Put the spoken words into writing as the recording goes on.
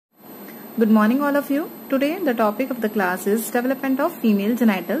Good morning all of you. Today the topic of the class is development of female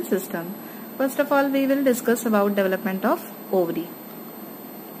genital system. First of all we will discuss about development of ovary.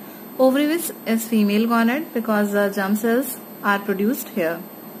 Ovary is female gonad because the germ cells are produced here.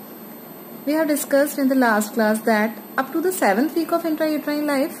 We have discussed in the last class that up to the 7th week of intrauterine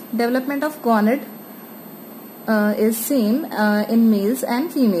life, development of gonad is same in males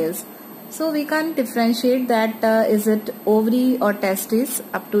and females. So we can differentiate that is it ovary or testis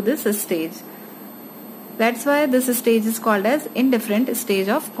up to this stage. That's why this stage is called as indifferent stage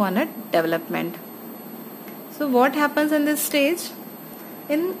of gonad development. So what happens in this stage?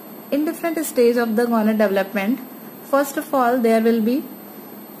 In indifferent stage of the gonad development, first of all there will be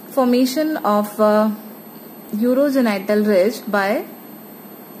formation of urogenital ridge by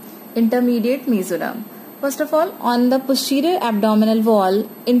intermediate mesoderm. First of all, on the posterior abdominal wall,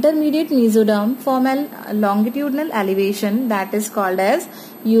 intermediate mesoderm form a longitudinal elevation that is called as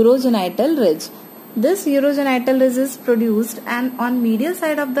urogenital ridge. This urogenital ridge is produced, and on medial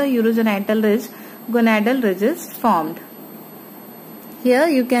side of the urogenital ridge, gonadal ridge is formed. Here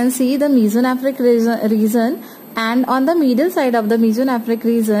you can see the mesonephric region, and on the medial side of the mesonephric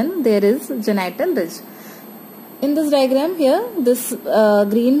region there is genital ridge. In this diagram here, this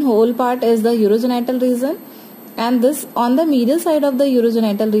green whole part is the urogenital region, and this on the medial side of the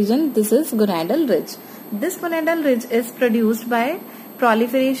urogenital region, this is gonadal ridge. This gonadal ridge is produced by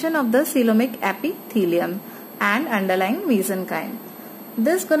proliferation of the coelomic epithelium and underlying mesenchyme.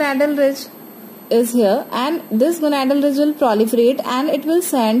 This gonadal ridge is here, and this gonadal ridge will proliferate and it will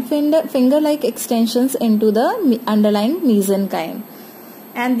send finger-like extensions into the underlying mesenchyme.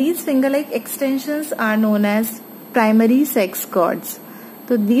 And these finger-like extensions are known as primary sex cords.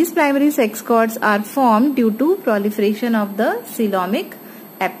 So these primary sex cords are formed due to proliferation of the coelomic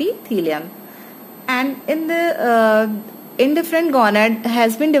epithelium. And in the indifferent gonad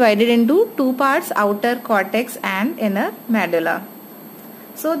has been divided into two parts, outer cortex and inner medulla.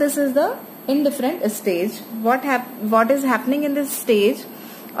 So this is the indifferent stage. What is happening in this stage?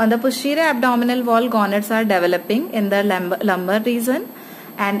 On the posterior abdominal wall, gonads are developing in the lumbar region,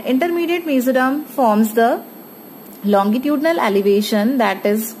 and intermediate mesoderm forms the longitudinal elevation that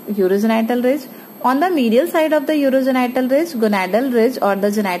is urogenital ridge. On the medial side of the urogenital ridge, gonadal ridge or the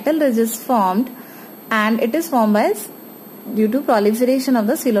genital ridge is formed, and it is formed by due to proliferation of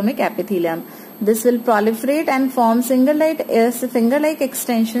the coelomic epithelium. This will proliferate and form finger-like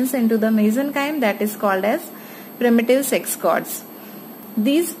extensions into the mesenchyme that is called as primitive sex cords.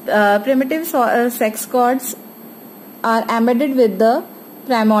 These primitive sex cords are embedded with the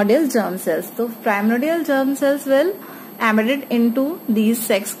primordial germ cells. So primordial germ cells will embedded into these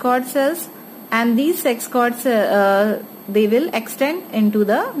sex cord cells, and these sex cords they will extend into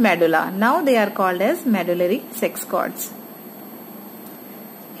the medulla. Now they are called as medullary sex cords.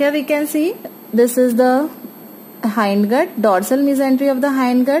 Here we can see this is the hindgut, dorsal mesentery of the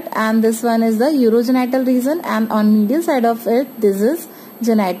hindgut, and this one is the urogenital region, and on medial side of it this is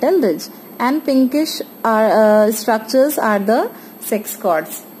genital ridge, and pinkish structures are the sex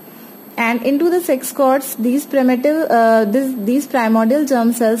cords. And into the sex cords these these primordial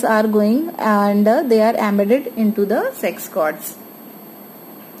germ cells are going, and they are embedded into the sex cords.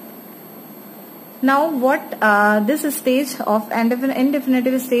 Now what this stage of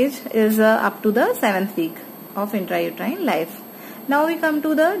indefinitive stage is up to the 7th week of intrauterine life. Now we come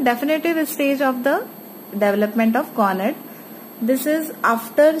to the definitive stage of the development of gonad. This is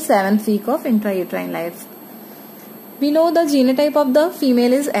after 7th week of intrauterine life. We know the genotype of the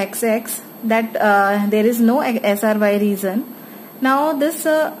female is XX, that there is no SRY region. Now this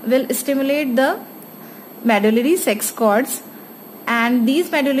will stimulate the medullary sex cords, and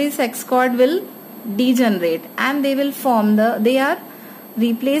these medullary sex cord will degenerate, and they will form they are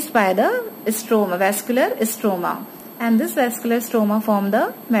replaced by the stroma, vascular stroma, and this vascular stroma form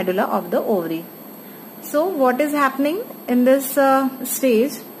the medulla of the ovary. So what is happening in this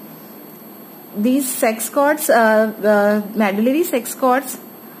stage? These sex cords, medullary sex cords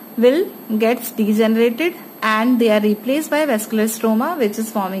will get degenerated, and they are replaced by vascular stroma, which is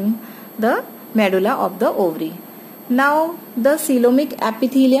forming the medulla of the ovary. Now the coelomic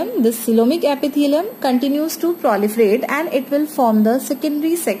epithelium, this coelomic epithelium continues to proliferate, and it will form the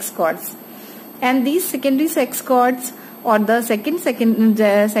secondary sex cords, and these secondary sex cords or the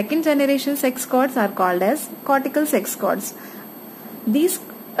second generation sex cords are called as cortical sex cords. These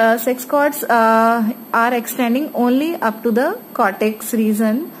sex cords are extending only up to the cortex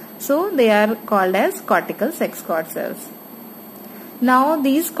region, so they are called as cortical sex cord cells. Now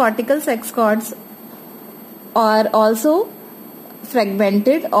these cortical sex cords are also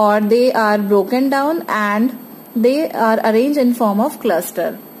fragmented, or they are broken down, and they are arranged in form of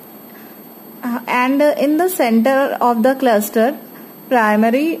cluster. and in the center of the cluster,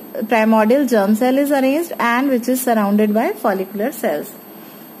 primordial germ cell is arranged and which is surrounded by follicular cells.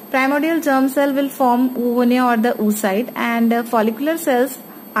 Primordial germ cell will form oogonia or the oocyte, and follicular cells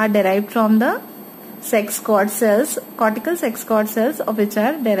are derived from the sex cord cells, cortical sex cord cells, of which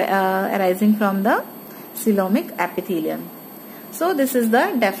are arising from the coelomic epithelium. So this is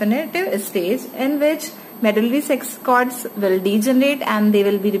the definitive stage in which medullary sex cords will degenerate and they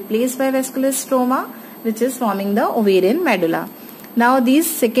will be replaced by vascular stroma, which is forming the ovarian medulla. Now these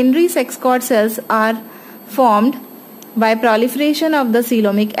secondary sex cord cells are formed by proliferation of the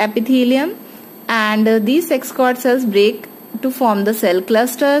coelomic epithelium, and these sex cord cells break to form the cell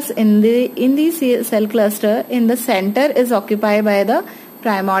clusters. In the cell cluster, in the center is occupied by the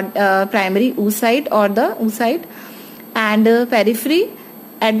primary oocyte or the oocyte, and at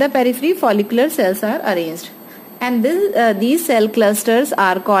the periphery follicular cells are arranged, and these cell clusters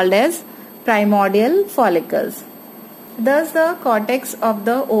are called as primordial follicles. Thus the cortex of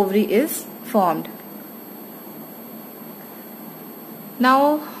the ovary is formed.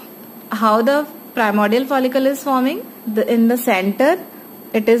 Now, how the primordial follicle is forming? In the center,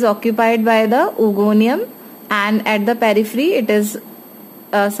 it is occupied by the oogonium, and at the periphery, it is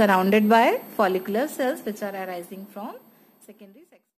surrounded by follicular cells which are arising from secondary sex.